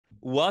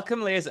Welcome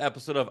to latest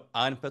episode of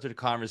Unfiltered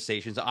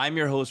Conversations. I'm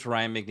your host,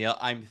 Ryan McNeil.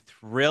 I'm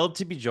thrilled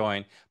to be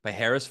joined by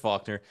Harris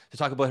Faulkner to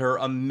talk about her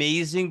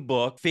amazing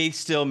book, Faith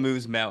Still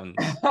Moves Mountains.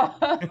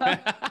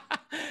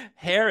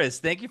 Harris,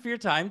 thank you for your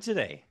time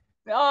today.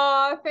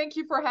 Thank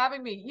you for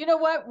having me. You know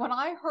what? When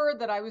I heard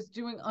that I was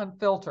doing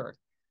Unfiltered,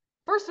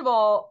 first of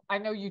all, I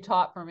know you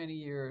taught for many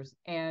years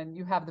and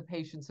you have the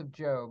patience of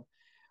Job,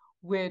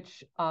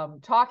 which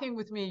talking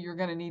with me, you're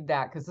going to need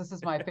that because this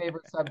is my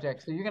favorite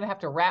subject. So you're going to have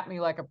to rap me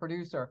like a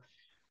producer.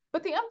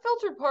 But the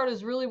unfiltered part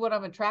is really what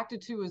I'm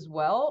attracted to as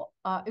well.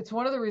 It's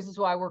one of the reasons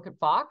why I work at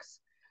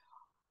Fox.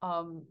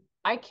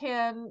 I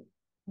can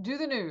do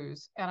the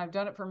news, and I've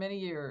done it for many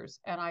years.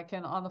 And I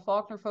can, on the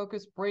Faulkner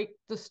Focus, break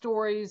the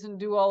stories and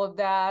do all of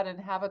that, and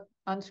have an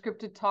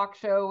unscripted talk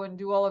show and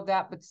do all of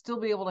that, but still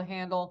be able to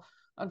handle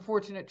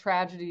unfortunate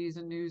tragedies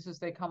and news as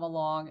they come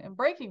along and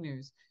breaking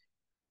news.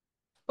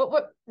 But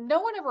what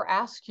no one ever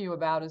asks you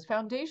about is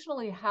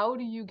foundationally, how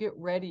do you get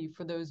ready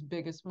for those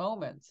biggest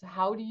moments?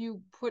 How do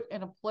you put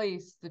in a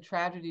place the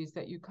tragedies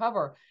that you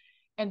cover?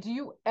 And do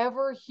you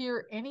ever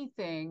hear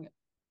anything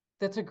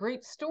that's a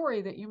great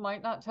story that you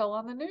might not tell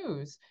on the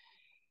news?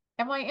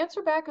 And my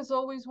answer back is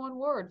always one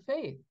word: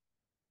 faith.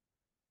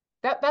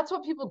 That's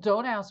what people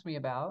don't ask me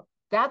about.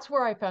 That's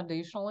where I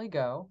foundationally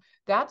go.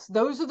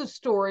 Those are the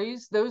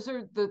stories, those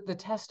are the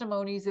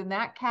testimonies in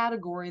that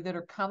category that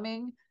are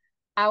coming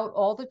out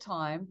all the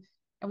time,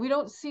 and we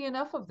don't see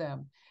enough of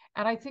them.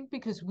 And I think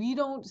because we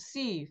don't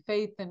see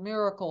faith and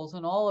miracles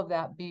and all of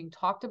that being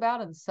talked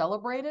about and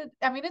celebrated,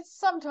 I mean, it's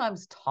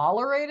sometimes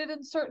tolerated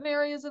in certain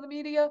areas of the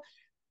media,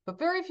 but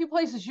very few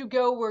places you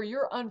go where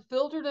you're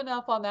unfiltered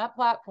enough on that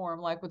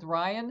platform, like with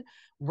Ryan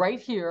right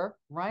here,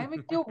 Ryan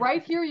McNeil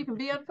right here, you can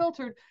be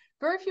unfiltered.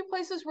 Very few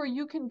places where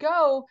you can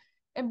go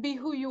and be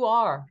who you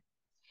are.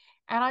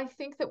 And I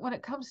think that when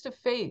it comes to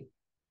faith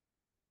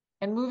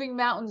and moving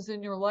mountains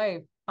in your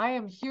life, I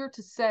am here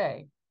to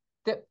say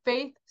that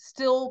faith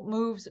still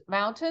moves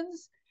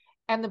mountains,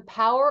 and the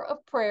power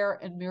of prayer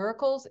and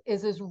miracles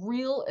is as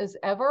real as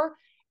ever.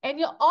 And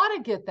you ought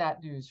to get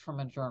that news from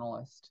a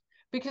journalist.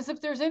 Because if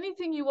there's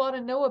anything you ought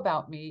to know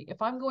about me,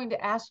 if I'm going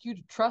to ask you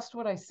to trust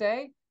what I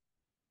say,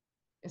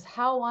 is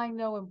how I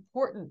know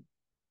important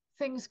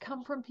things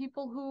come from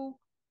people who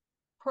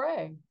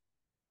pray.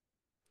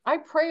 I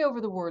pray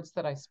over the words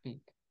that I speak.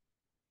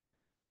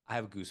 I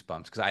have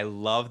goosebumps because I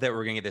love that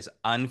we're going to get this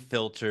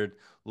unfiltered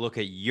look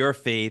at your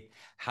faith,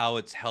 how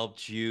it's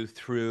helped you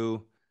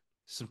through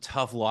some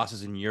tough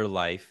losses in your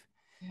life.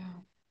 Yeah.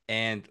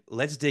 And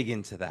let's dig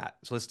into that.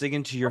 So let's dig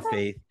into your Okay.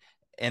 faith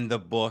and the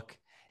book.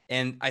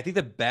 And I think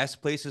the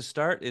best place to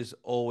start is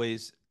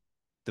always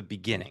the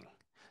beginning.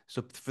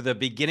 So for the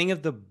beginning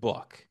of the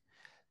book,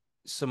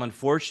 some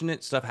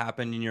unfortunate stuff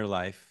happened in your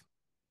life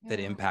that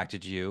Yeah.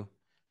 impacted you,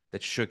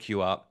 that shook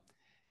you up,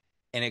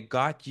 and it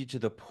got you to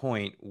the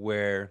point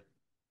where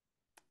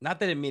not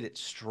that it made it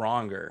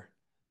stronger,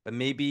 but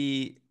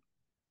maybe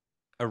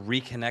a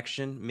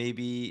reconnection,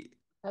 maybe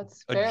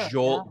That's a fair. Yeah.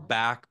 jolt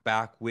back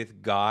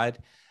with God.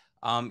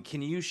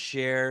 Can you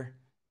share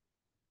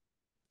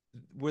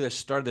where the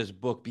start of this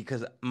book?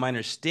 Because my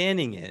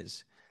understanding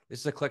is this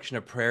is a collection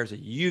of prayers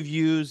that you've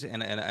used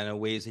and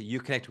ways that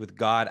you connect with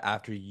God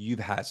after you've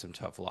had some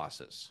tough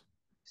losses.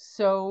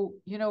 So,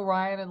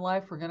 Ryan, in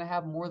life, we're going to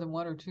have more than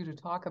one or two to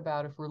talk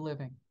about if we're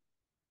living.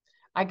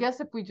 I guess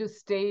if we just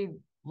stayed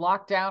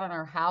locked down in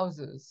our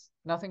houses,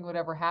 nothing would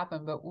ever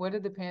happen. But what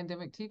did the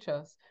pandemic teach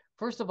us?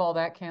 First of all,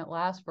 that can't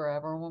last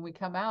forever. And when we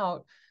come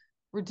out,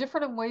 we're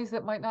different in ways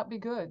that might not be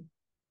good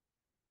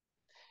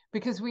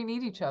because we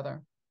need each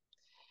other.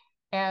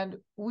 And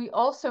we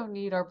also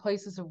need our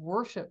places of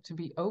worship to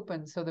be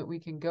open so that we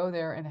can go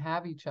there and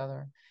have each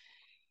other.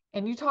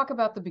 And you talk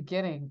about the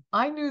beginning.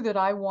 I knew that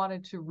I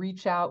wanted to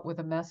reach out with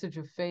a message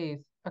of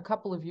faith a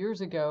couple of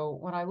years ago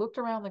when I looked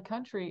around the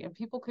country and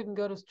people couldn't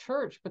go to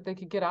church, but they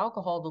could get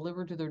alcohol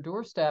delivered to their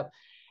doorstep.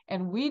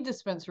 And weed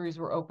dispensaries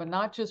were open,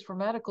 not just for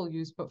medical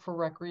use, but for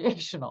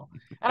recreational.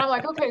 And I'm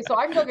like, okay, so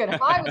I can go get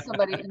high with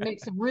somebody and make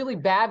some really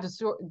bad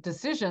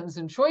decisions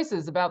and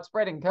choices about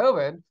spreading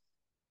COVID.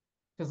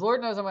 Because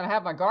Lord knows I'm going to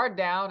have my guard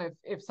down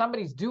if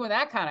somebody's doing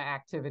that kind of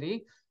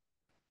activity.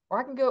 Or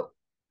I can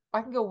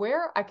go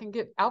where? I can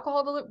get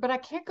alcohol delivered, but I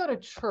can't go to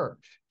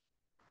church.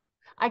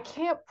 I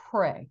can't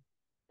pray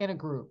in a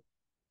group.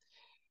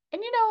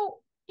 And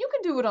you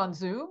can do it on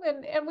Zoom,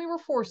 and we were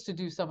forced to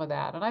do some of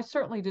that. And I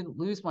certainly didn't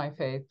lose my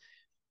faith.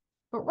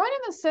 But right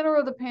in the center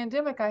of the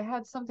pandemic, I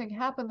had something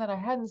happen that I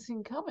hadn't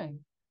seen coming.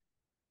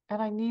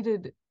 And I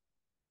needed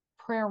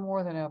prayer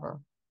more than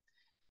ever.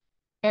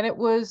 And it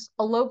was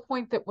a low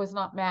point that was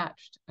not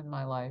matched in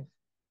my life.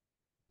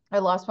 I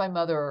lost my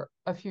mother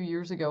a few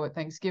years ago at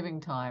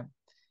Thanksgiving time.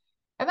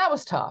 And that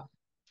was tough.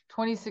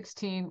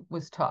 2016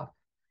 was tough.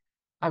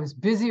 I was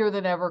busier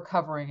than ever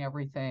covering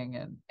everything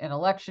and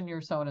election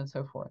year, so on and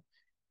so forth.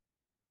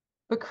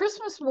 But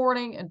Christmas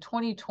morning in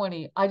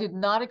 2020, I did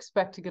not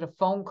expect to get a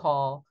phone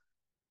call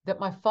that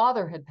my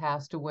father had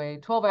passed away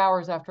 12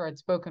 hours after I'd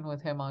spoken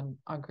with him on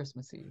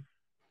Christmas Eve.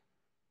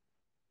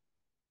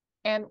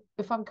 And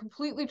if I'm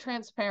completely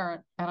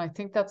transparent, and I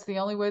think that's the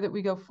only way that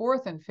we go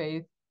forth in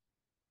faith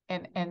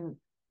and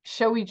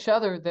show each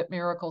other that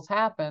miracles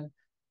happen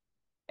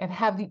and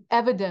have the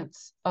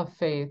evidence of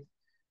faith,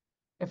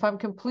 if I'm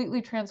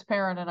completely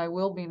transparent, and I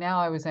will be now,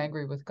 I was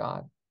angry with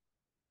God.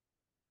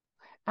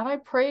 And I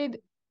prayed,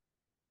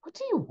 what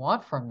do you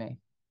want from me?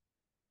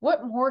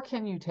 What more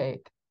can you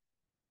take?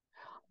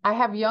 I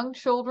have young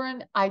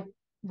children.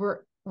 We're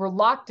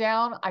locked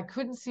down. I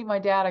couldn't see my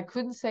dad. I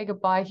couldn't say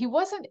goodbye. He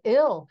wasn't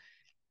ill.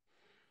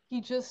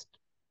 He just,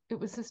 it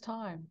was his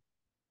time.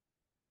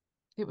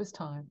 It was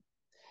time.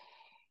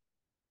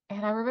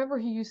 And I remember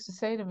he used to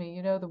say to me,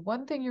 you know, the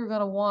one thing you're going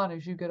to want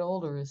as you get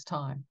older is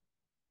time.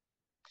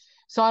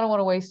 So I don't want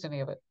to waste any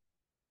of it.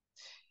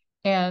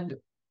 And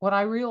when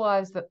I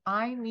realized that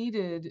I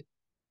needed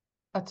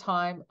a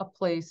time, a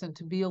place, and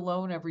to be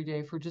alone every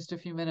day for just a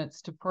few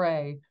minutes to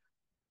pray,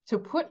 to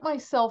put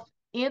myself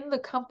in the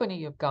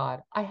company of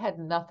God, I had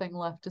nothing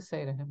left to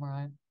say to him,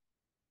 Ryan.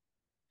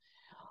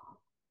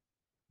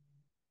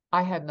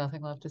 I had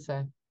nothing left to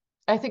say.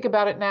 I think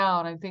about it now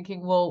and I'm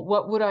thinking, well,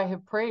 what would I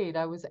have prayed?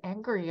 I was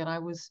angry and I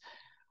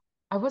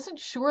wasn't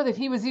sure that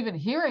he was even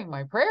hearing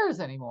my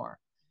prayers anymore.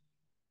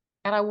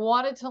 And I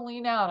wanted to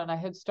lean out, and I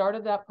had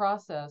started that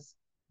process.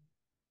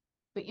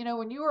 But you know,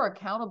 when you are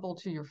accountable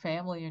to your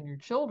family and your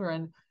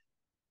children,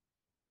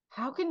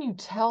 how can you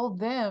tell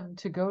them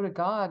to go to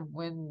God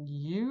when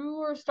you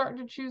are starting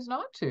to choose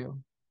not to?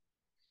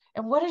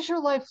 And what does your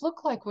life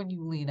look like when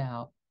you lean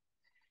out?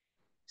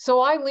 So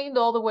I leaned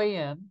all the way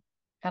in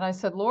and I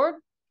said, Lord,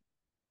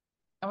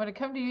 I'm going to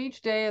come to you each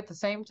day at the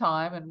same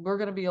time and we're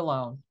going to be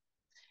alone.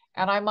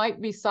 And I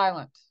might be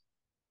silent.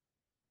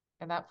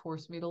 And that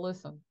forced me to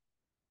listen.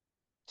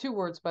 Two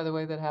words, by the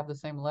way, that have the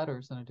same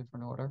letters in a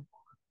different order.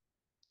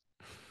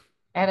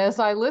 And as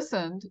I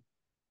listened,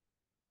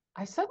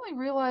 I suddenly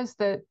realized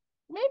that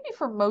maybe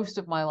for most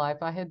of my life,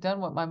 I had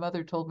done what my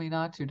mother told me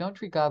not to. Don't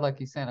treat God like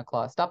he's Santa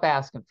Claus. Stop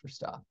asking for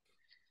stuff.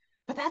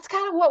 But that's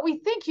kind of what we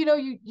think. You know,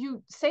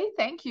 you say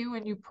thank you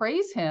and you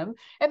praise him.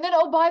 And then,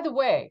 oh, by the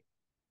way,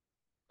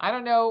 I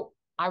don't know.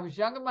 I was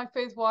young in my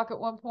faith walk at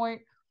one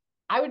point.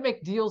 I would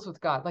make deals with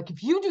God. Like,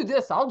 if you do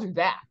this, I'll do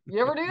that.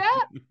 You ever do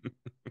that?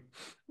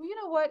 Well, you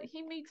know what?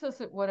 He meets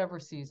us at whatever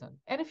season.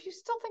 And if you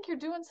still think you're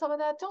doing some of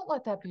that, don't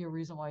let that be a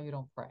reason why you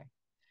don't pray.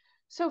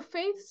 So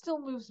faith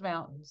still moves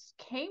mountains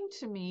came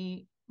to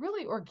me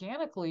really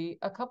organically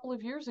a couple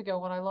of years ago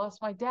when I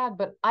lost my dad,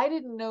 but I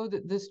didn't know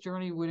that this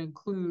journey would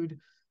include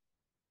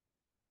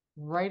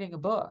writing a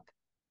book.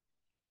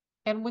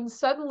 And when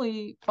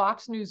suddenly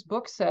Fox News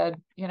Books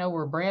said, you know,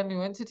 we're a brand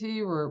new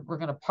entity, we're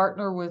going to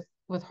partner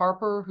with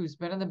Harper, who's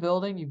been in the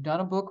building, you've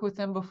done a book with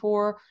them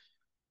before.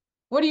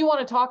 What do you want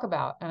to talk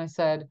about? And I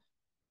said,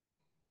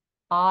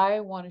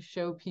 I want to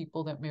show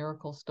people that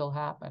miracles still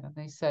happen. And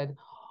they said,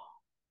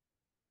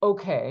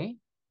 okay,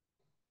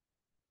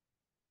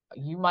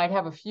 you might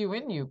have a few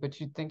in you,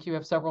 but you think you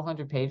have several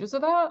hundred pages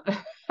of that?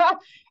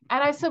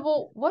 And I said,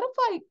 well, what if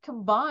I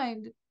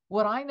combined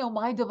what I know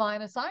my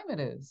divine assignment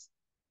is?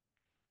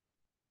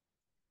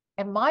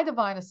 And my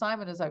divine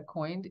assignment, as I've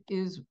coined,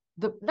 is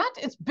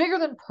it's bigger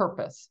than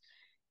purpose.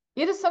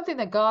 It is something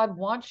that God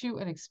wants you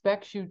and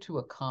expects you to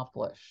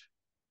accomplish,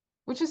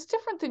 which is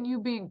different than you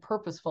being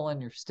purposeful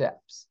in your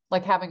steps,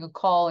 like having a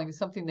calling,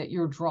 something that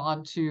you're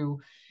drawn to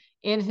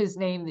in his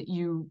name that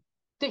you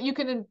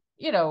can,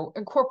 you know,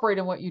 incorporate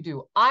in what you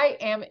do. I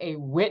am a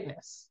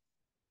witness.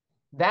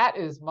 That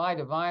is my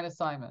divine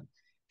assignment.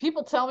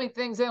 People tell me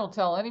things they don't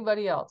tell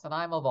anybody else, and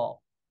I'm of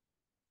all.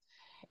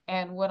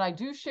 And when I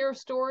do share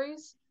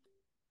stories,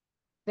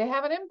 they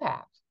have an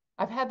impact.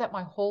 I've had that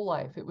my whole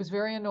life. It was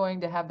very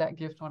annoying to have that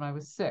gift when I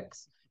was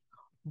 6,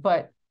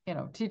 but you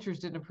know, teachers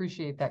didn't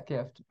appreciate that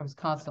gift. I was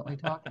constantly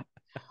talking.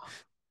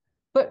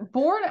 But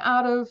born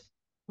out of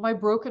my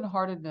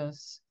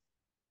brokenheartedness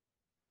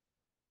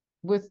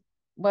with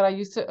what I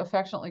used to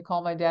affectionately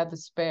call my dad the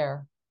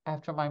spare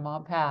after my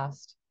mom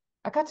passed,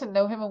 I got to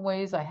know him in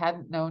ways I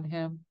hadn't known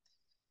him.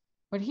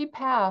 When he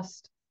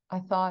passed, I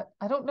thought,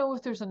 I don't know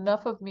if there's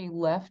enough of me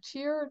left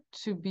here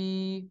to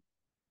be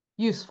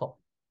useful.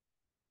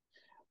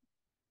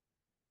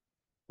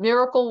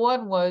 Miracle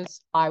one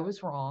was I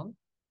was wrong,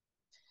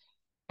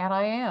 and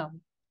I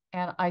am.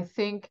 And I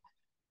think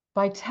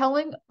by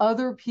telling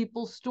other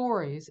people's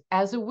stories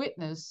as a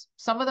witness,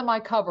 some of them I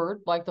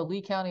covered, like the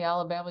Lee County,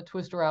 Alabama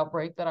twister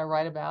outbreak that I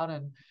write about,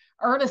 and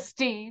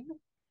Ernestine,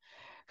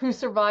 who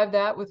survived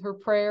that with her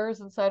prayers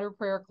inside her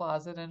prayer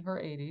closet in her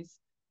 80s.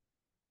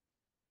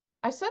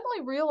 I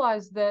suddenly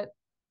realized that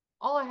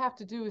all I have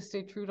to do is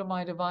stay true to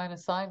my divine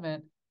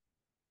assignment,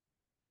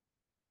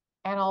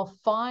 and I'll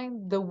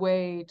find the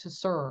way to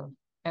serve.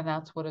 And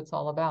that's what it's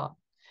all about.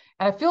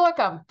 And I feel like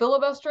I'm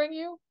filibustering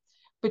you,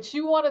 but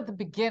you wanted the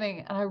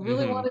beginning. And I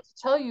really Mm-hmm. wanted to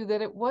tell you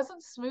that it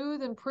wasn't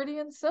smooth and pretty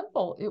and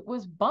simple. It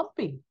was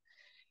bumpy.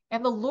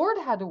 And the Lord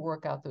had to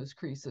work out those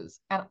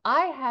creases. And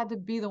I had to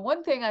be the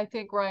one thing I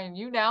think, Ryan,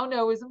 you now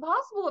know is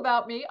impossible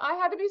about me. I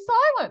had to be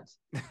silent.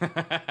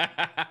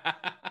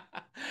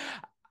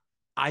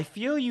 I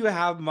feel you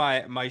have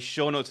my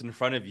show notes in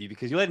front of you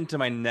because you led into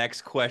my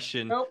next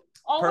question Nope.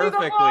 Only the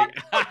book.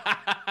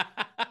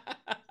 perfectly.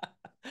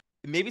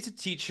 Maybe it's a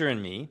teacher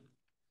in me.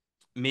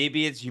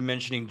 Maybe it's you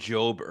mentioning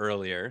Job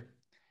earlier.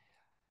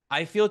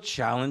 I feel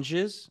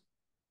challenges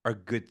are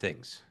good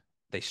things.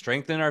 They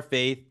strengthen our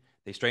faith,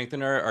 they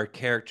strengthen our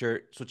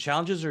character. So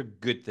challenges are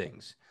good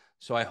things.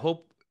 So I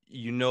hope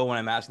you know when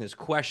I'm asking this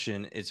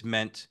question, it's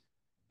meant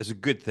as a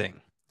good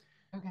thing.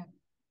 Okay.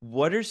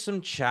 What are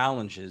some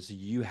challenges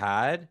you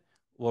had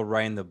while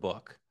writing the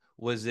book?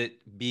 Was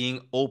it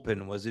being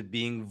open? Was it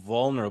being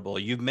vulnerable?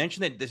 You've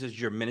mentioned that this is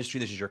your ministry,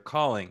 this is your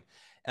calling,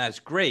 and that's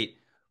great.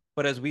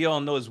 But as we all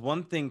know, it's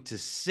one thing to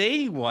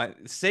say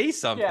Yes.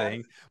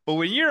 something, but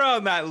when you're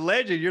on that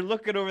ledge and you're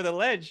looking over the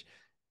ledge,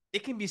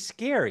 it can be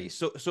scary.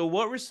 So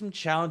what were some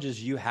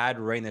challenges you had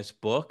writing this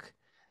book?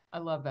 I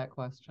love that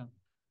question.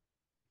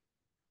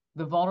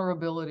 The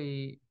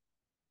vulnerability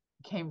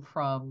came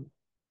from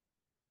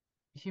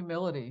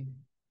humility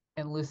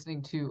and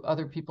listening to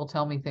other people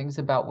tell me things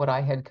about what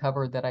I had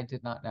covered that I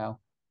did not know.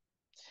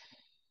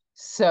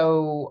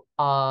 So,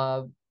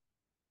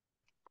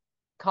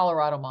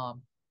 Colorado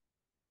mom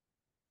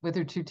with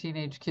her two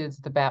teenage kids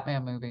at the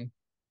Batman movie.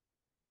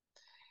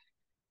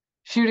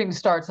 Shooting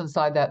starts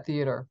inside that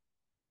theater.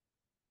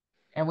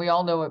 And we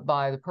all know it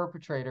by the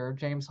perpetrator,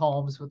 James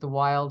Holmes, with the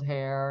wild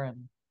hair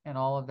and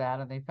all of that.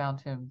 And they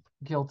found him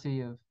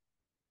guilty of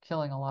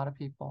killing a lot of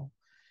people.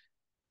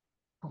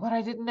 But what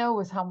I didn't know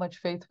was how much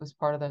faith was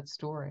part of that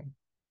story.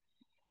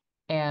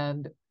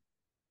 And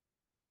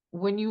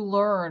when you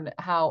learn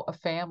how a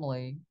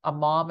family, a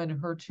mom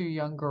and her two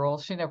young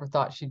girls, she never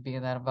thought she'd be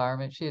in that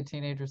environment. She had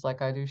teenagers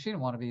like I do. She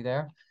didn't want to be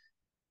there.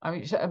 I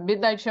mean, a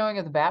midnight showing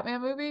of the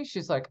Batman movie,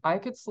 she's like, I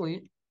could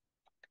sleep.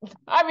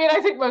 I mean,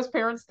 I think most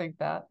parents think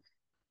that.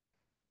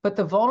 But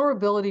the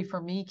vulnerability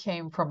for me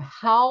came from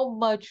how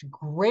much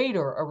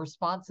greater a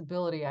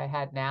responsibility I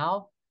had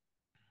now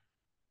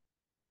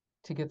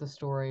to get the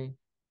story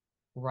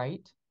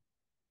right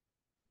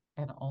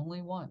and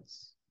only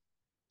once.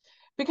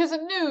 Because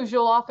in news,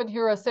 you'll often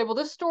hear us say, well,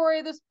 this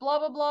story, this blah,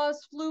 blah, blah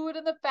is fluid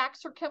and the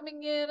facts are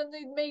coming in and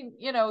they may,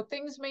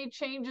 things may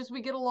change as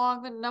we get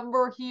along, the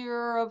number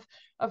here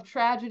of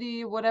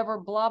tragedy, whatever,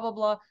 blah, blah,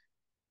 blah.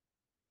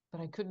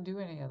 But I couldn't do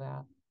any of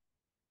that.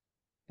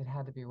 It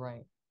had to be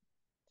right.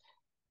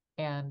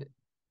 And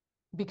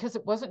because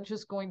it wasn't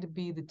just going to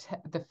be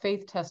the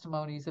faith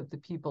testimonies of the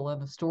people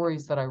and the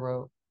stories that I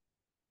wrote,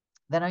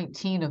 the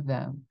 19 of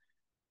them,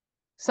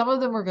 some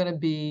of them were going to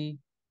be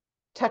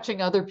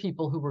touching other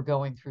people who were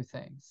going through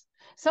things.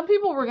 Some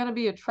people were going to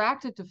be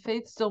attracted to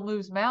Faith Still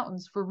Moves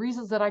Mountains for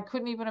reasons that I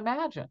couldn't even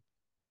imagine.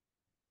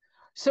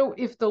 So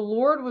if the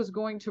Lord was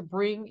going to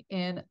bring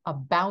in a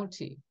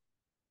bounty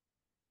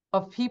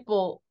of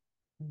people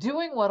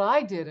doing what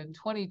I did in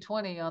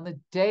 2020 on the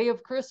day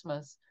of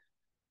Christmas,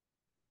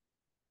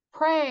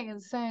 praying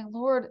and saying,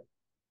 Lord,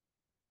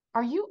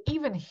 are you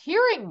even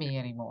hearing me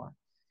anymore?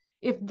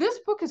 If this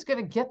book is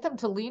going to get them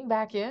to lean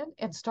back in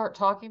and start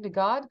talking to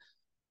God,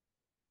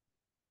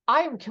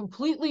 I am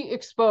completely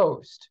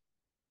exposed.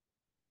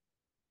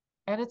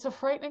 And it's a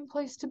frightening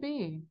place to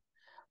be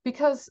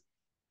because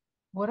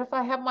what if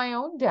I have my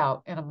own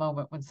doubt in a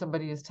moment when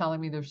somebody is telling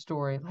me their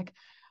story? Like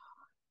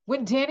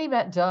when Danny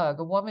met Doug,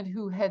 a woman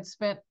who had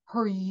spent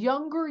her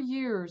younger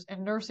years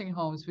in nursing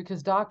homes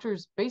because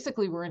doctors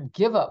basically were in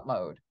give up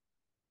mode.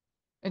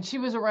 And she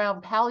was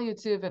around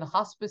palliative and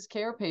hospice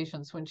care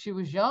patients when she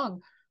was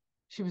young.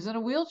 She was in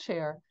a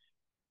wheelchair.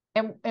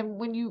 And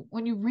when you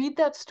read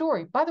that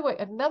story, by the way,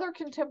 another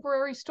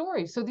contemporary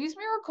story. So these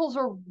miracles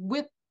are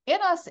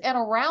within us and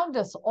around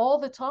us all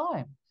the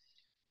time.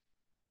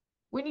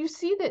 When you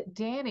see that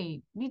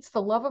Danny meets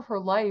the love of her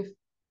life,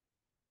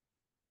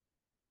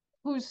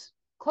 who's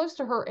close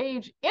to her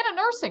age in a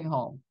nursing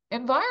home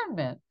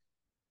environment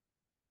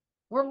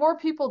where more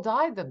people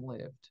died than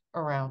lived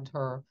around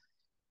her,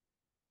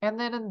 and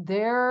then in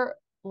their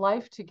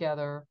life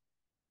together,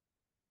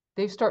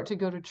 they start to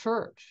go to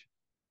church.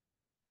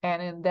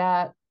 And in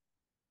that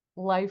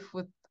life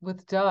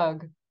with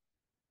Doug,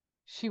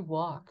 she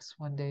walks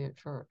one day at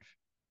church.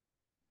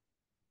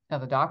 Now,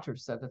 the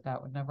doctors said that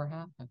that would never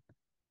happen.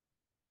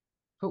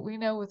 But we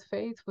know with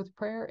faith, with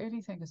prayer,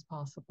 anything is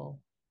possible.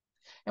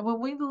 And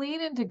when we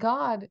lean into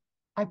God,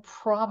 I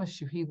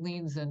promise you, He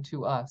leans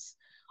into us.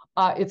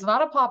 It's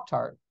not a Pop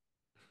Tart,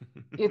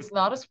 it's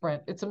not a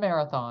sprint, it's a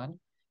marathon,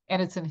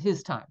 and it's in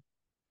His time.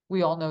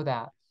 We all know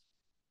that.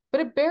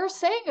 But it bears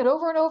saying it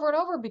over and over and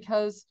over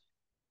because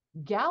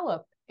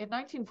Gallup in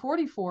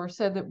 1944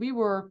 said that we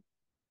were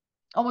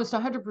almost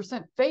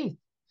 100% faith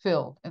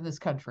filled in this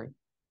country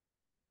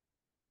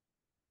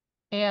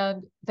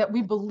and that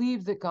we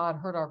believed that God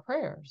heard our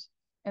prayers.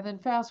 And then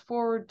fast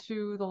forward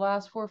to the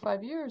last 4 or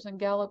 5 years, and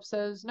Gallup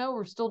says, no,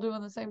 we're still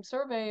doing the same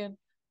survey, and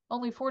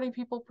only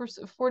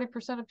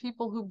 40% of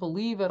people who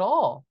believe at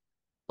all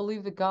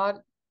believe that God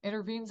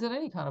intervenes in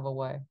any kind of a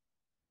way.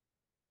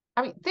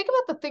 I mean, think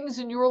about the things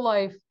in your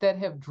life that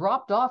have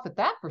dropped off at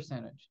that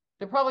percentage.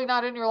 They're probably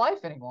not in your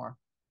life anymore.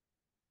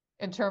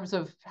 in terms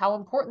of how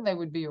important they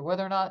would be or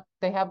whether or not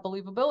they have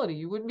believability.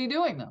 You wouldn't be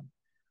doing them.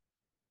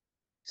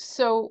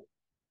 So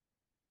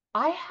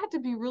I had to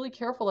be really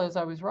careful as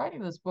I was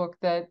writing this book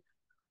that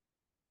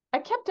I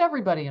kept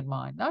everybody in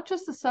mind, not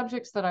just the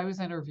subjects that I was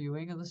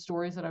interviewing and the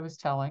stories that I was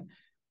telling.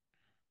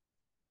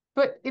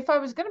 But if I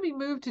was going to be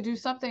moved to do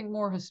something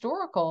more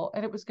historical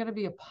and it was going to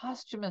be a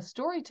posthumous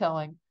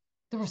storytelling,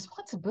 the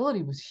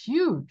responsibility was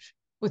huge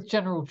with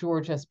General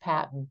George S.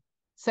 Patton,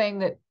 saying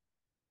that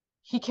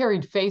he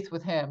carried faith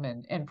with him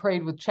and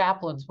prayed with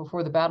chaplains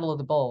before the Battle of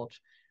the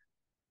Bulge.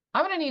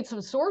 I'm going to need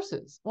some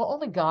sources. Well,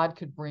 only God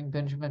could bring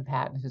Benjamin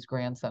Patton, his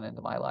grandson,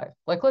 into my life.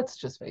 Like, let's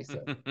just face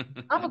it.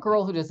 I'm a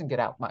girl who doesn't get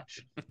out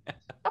much.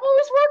 I'm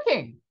always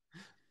working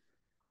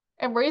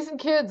and raising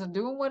kids and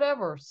doing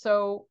whatever.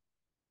 So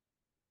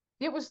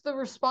it was the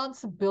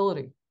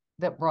responsibility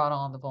that brought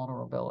on the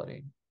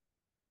vulnerability.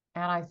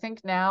 And I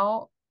think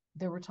now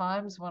there were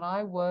times when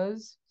I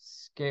was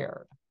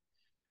scared.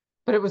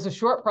 But it was a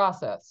short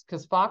process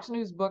because Fox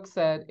News Book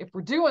said, if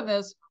we're doing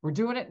this, we're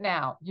doing it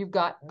now. You've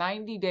got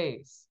 90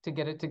 days to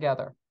get it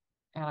together.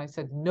 And I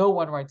said, no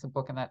one writes a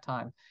book in that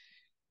time.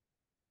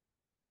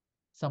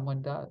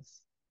 Someone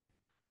does.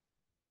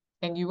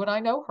 And you and I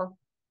know her.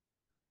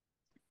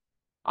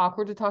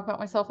 Awkward to talk about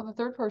myself in the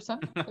third person.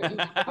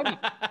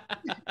 But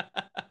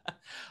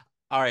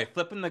All right,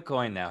 flipping the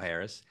coin now,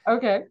 Harris.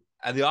 okay.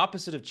 The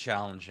opposite of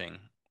challenging.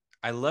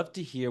 I love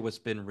to hear what's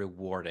been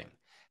rewarding.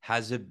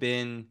 Has it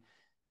been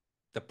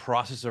the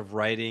process of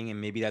writing, and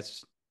maybe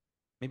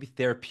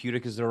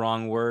therapeutic is the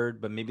wrong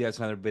word, but maybe that's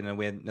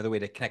another way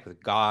to connect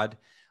with God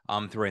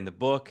through writing the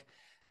book.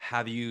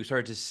 Have you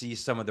started to see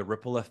some of the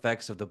ripple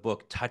effects of the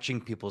book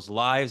touching people's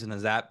lives? And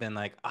has that been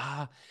like,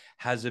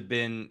 has it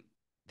been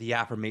the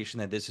affirmation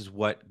that this is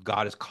what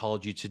God has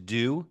called you to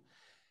do?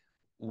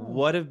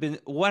 What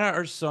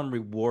are some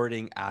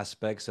rewarding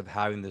aspects of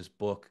having this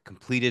book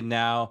completed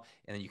now,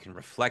 and then you can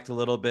reflect a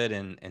little bit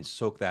and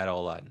soak that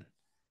all in?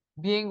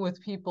 Being with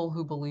people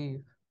who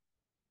believe.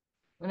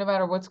 No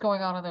matter what's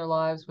going on in their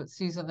lives, what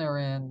season they're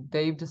in,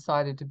 they've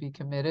decided to be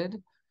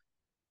committed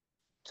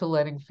to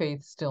letting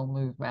faith still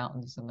move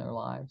mountains in their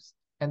lives.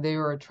 And they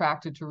are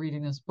attracted to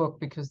reading this book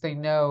because they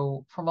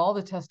know from all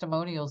the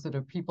testimonials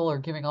that people are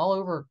giving all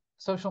over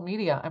social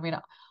media. I mean,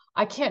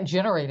 I can't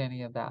generate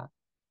any of that.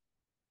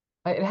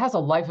 It has a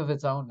life of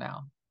its own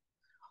now.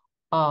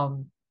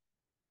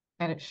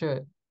 And it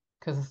should,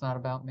 because it's not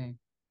about me.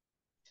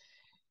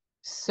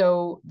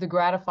 So the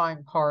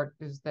gratifying part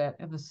is that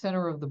in the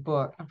center of the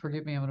book, and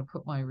forgive me, I'm going to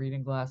put my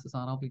reading glasses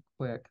on. I'll be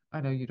quick. I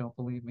know you don't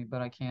believe me,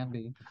 but I can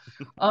be.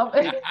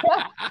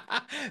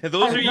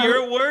 Those are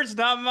your words,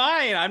 not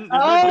mine. There's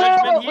no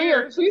judgment Oh, we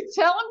are here. truth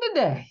telling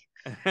today.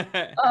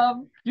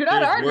 You're not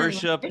There's arguing with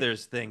worship, me.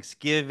 there's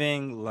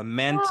thanksgiving,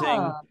 lamenting,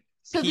 Yeah.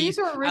 So these peace.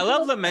 are I love original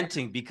prayers.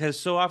 lamenting because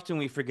so often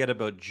we forget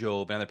about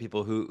Job and other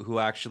people who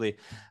actually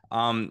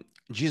um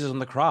Jesus on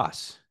the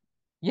cross.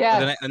 Or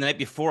Yes. the night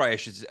before, I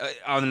should say,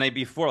 on the night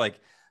before, like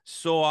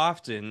so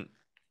often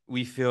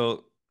we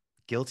feel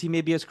guilty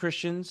maybe as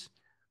Christians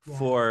Yeah.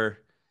 for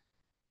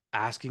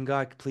asking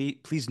God,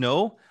 please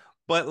no.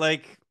 But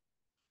like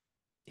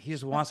he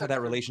just That's wants to so have that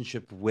true.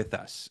 relationship with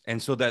us.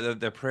 And so that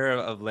the prayer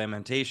of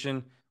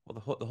lamentation,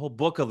 well, the whole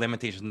book of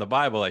Lamentations in the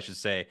Bible, I should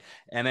say.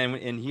 And then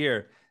in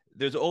here,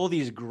 there's all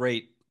these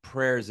great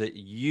prayers that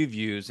you've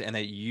used and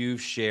that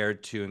you've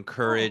shared to Oh.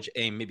 encourage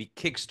and maybe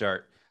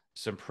kickstart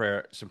some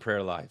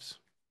prayer lives.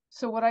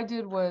 So what I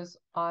did was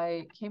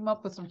I came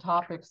up with some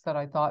topics that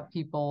I thought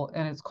people,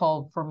 and it's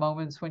called For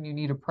Moments When You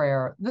Need a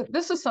Prayer.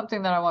 This is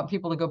something that I want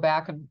people to go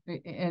back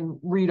and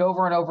read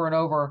over and over and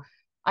over.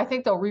 I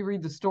think they'll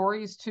reread the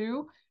stories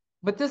too,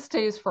 but this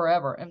stays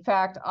forever. In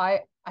fact,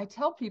 I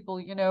tell people,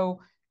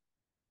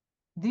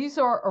 these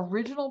are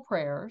original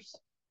prayers,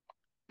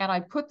 and I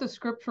put the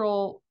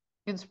scriptural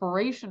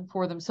inspiration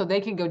for them so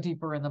they can go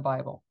deeper in the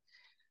Bible.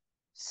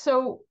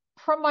 So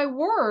from my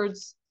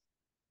words,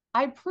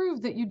 I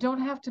prove that you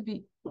don't have to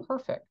be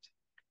perfect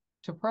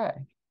to pray.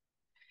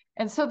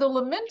 And so the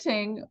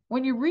lamenting,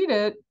 when you read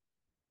it,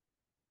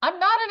 I'm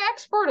not an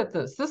expert at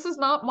this. This is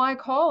not my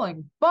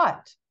calling.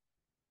 But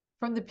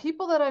from the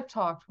people that I've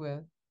talked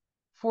with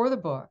for the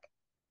book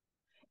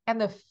and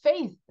the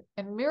faith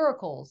and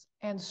miracles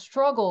and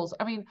struggles,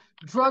 I mean,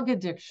 drug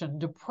addiction,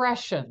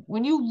 depression,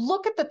 when you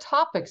look at the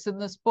topics in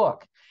this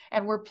book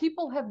and where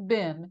people have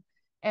been,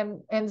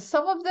 and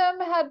some of them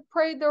had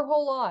prayed their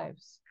whole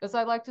lives. As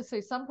I like to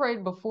say, some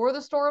prayed before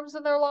the storms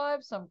in their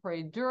lives, some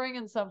prayed during,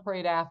 and some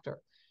prayed after.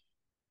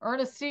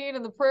 Ernestine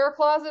in the prayer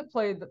closet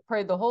prayed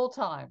the whole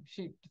time.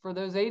 She for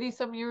those 80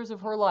 some years of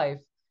her life.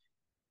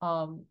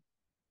 Um,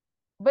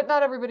 but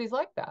not everybody's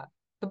like that.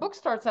 The book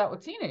starts out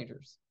with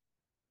teenagers.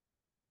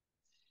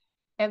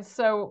 And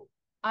so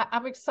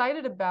I'm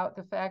excited about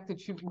the fact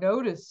that you've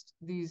noticed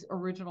these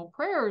original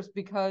prayers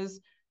because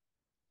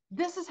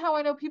this is how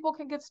I know people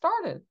can get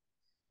started.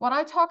 When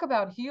I talk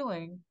about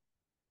healing,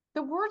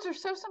 the words are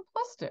so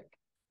simplistic,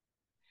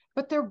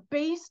 but they're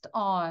based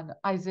on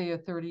Isaiah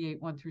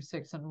 38, 1 through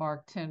 6 and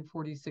Mark 10,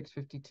 46,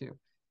 52.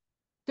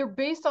 They're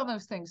based on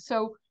those things.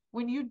 So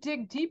when you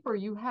dig deeper,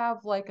 you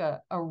have like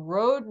a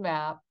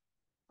roadmap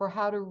for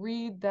how to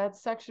read that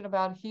section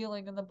about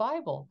healing in the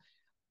Bible.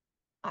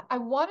 I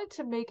wanted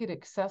to make it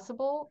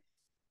accessible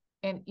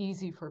and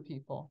easy for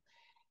people.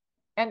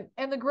 And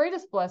the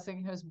greatest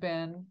blessing has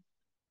been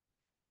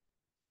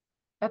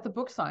at the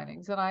book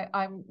signings, and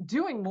I'm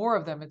doing more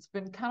of them. It's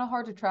been kind of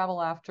hard to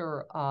travel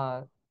after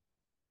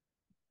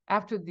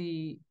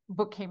the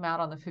book came out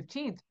on the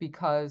 15th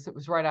because it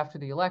was right after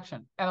the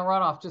election, and the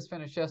runoff just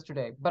finished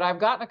yesterday. But I've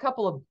gotten a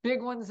couple of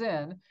big ones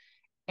in,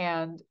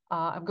 and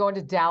I'm going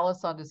to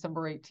Dallas on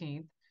December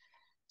 18th.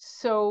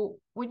 So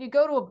when you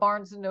go to a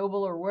Barnes and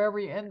Noble or wherever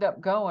you end up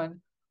going,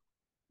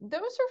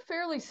 those are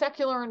fairly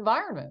secular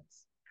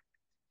environments.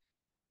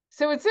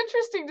 So it's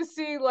interesting to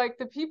see like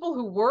the people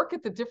who work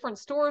at the different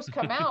stores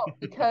come out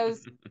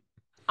because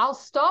I'll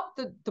stop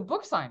the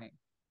book signing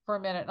for a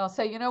minute and I'll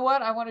say, you know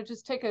what? I want to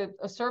just take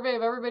a survey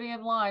of everybody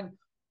in line.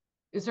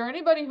 Is there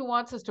anybody who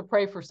wants us to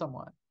pray for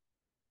someone?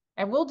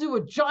 And we'll do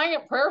a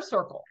giant prayer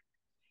circle.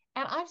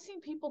 And I've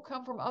seen people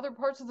come from other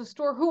parts of the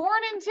store who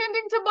weren't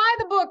intending to buy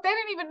the book. They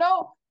didn't even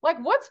know, like,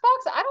 what's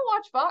Fox? I don't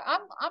watch Fox.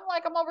 I'm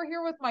like, I'm over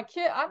here with my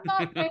kid. I'm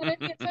not paying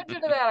any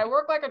attention to that. I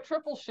work like a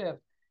triple shift.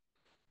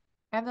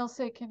 And they'll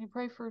say, can you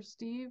pray for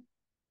Steve?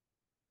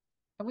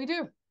 And we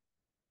do.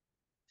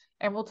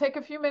 And we'll take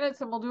a few minutes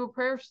and we'll do a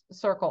prayer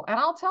circle. And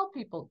I'll tell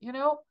people, you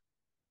know,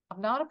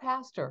 I'm not a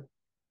pastor.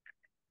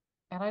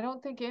 And I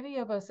don't think any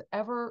of us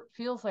ever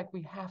feels like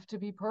we have to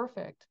be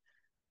perfect.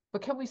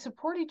 But can we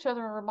support each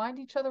other and remind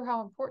each other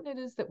how important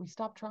it is that we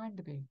stop trying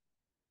to be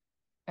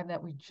and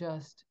that we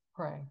just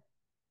pray?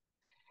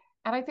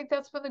 And I think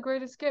that's been the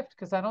greatest gift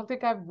because I don't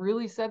think I've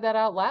really said that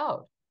out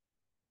loud,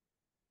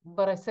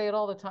 but I say it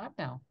all the time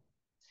now.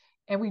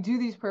 And we do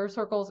these prayer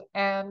circles.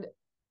 And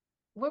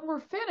when we're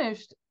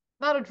finished,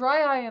 not a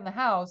dry eye in the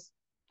house,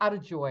 out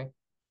of joy.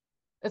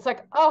 It's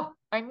like, oh,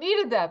 I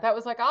needed that. That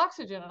was like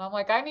oxygen. And I'm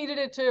like, I needed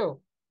it too.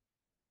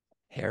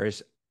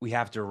 Harris, we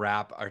have to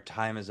wrap. Our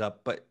time is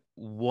up. But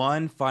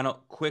one final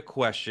quick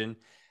question.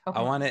 I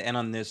Okay. want to end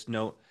on this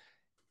note.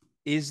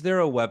 Is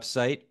there a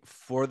website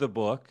for the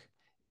book?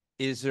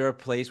 Is there a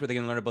place where they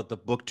can learn about the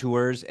book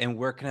tours? And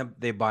where can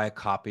they buy a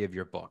copy of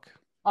your book?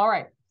 All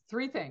right.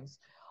 Three things.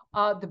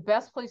 The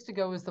best place to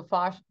go is the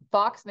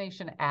Fox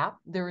Nation app.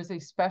 There is a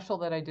special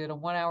that I did, a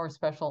 1 hour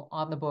special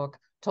on the book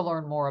to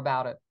learn more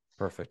about it.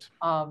 Perfect.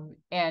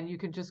 And you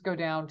can just go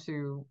down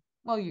to,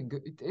 well,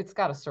 it's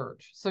got a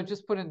search. So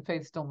just put in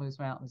Faith Still Moves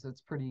Mountains. It's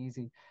pretty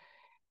easy.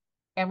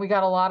 And we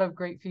got a lot of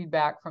great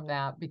feedback from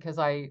that because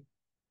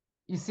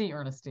you see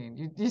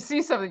Ernestine, you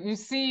see something, you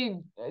see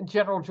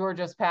General George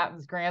S.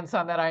 Patton's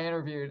grandson that I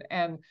interviewed.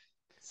 And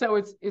so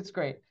it's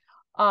great.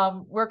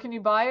 Where can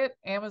you buy it?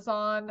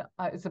 Amazon.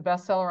 It's a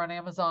bestseller on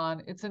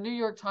Amazon. It's a New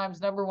York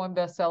Times #1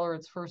 bestseller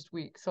its first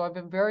week. So I've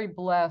been very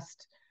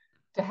blessed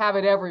to have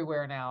it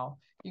everywhere now.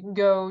 You can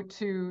go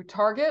to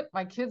Target.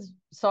 My kids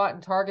saw it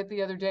in Target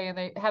the other day and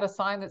they had a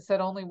sign that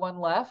said only one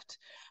left.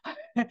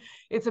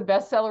 It's a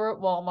bestseller at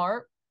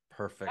Walmart.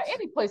 Perfect.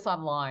 Any place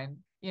online.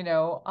 You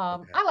know,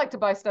 Okay. I like to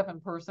buy stuff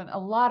in person. A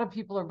lot of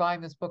people are buying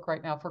this book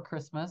right now for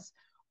Christmas,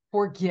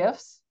 for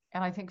gifts.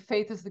 And I think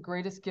faith is the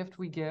greatest gift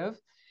we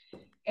give.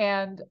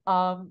 And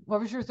what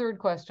was your third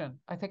question?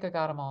 I think I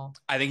got them all.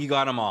 I think you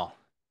got them all.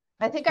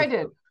 I think I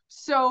did.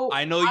 So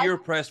I know you're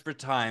pressed for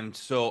time,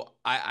 so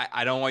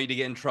I don't want you to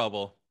get in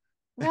trouble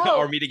or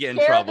no, me to get in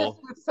share this trouble.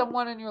 with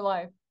someone in your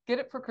life. Get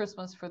it for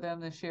Christmas for them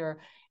this year.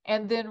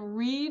 And then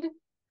read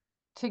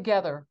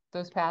together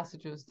those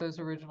passages, those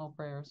original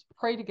prayers.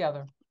 Pray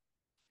together.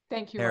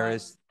 Thank you, Ryan.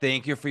 Harris,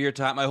 thank you for your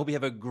time. I hope you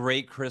have a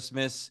great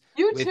Christmas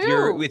You with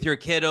your too.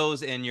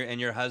 kiddos and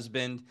your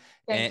husband,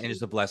 Thank and you.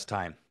 just a blessed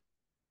time.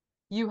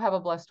 You have a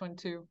blessed one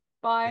too.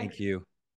 Bye. Thank you.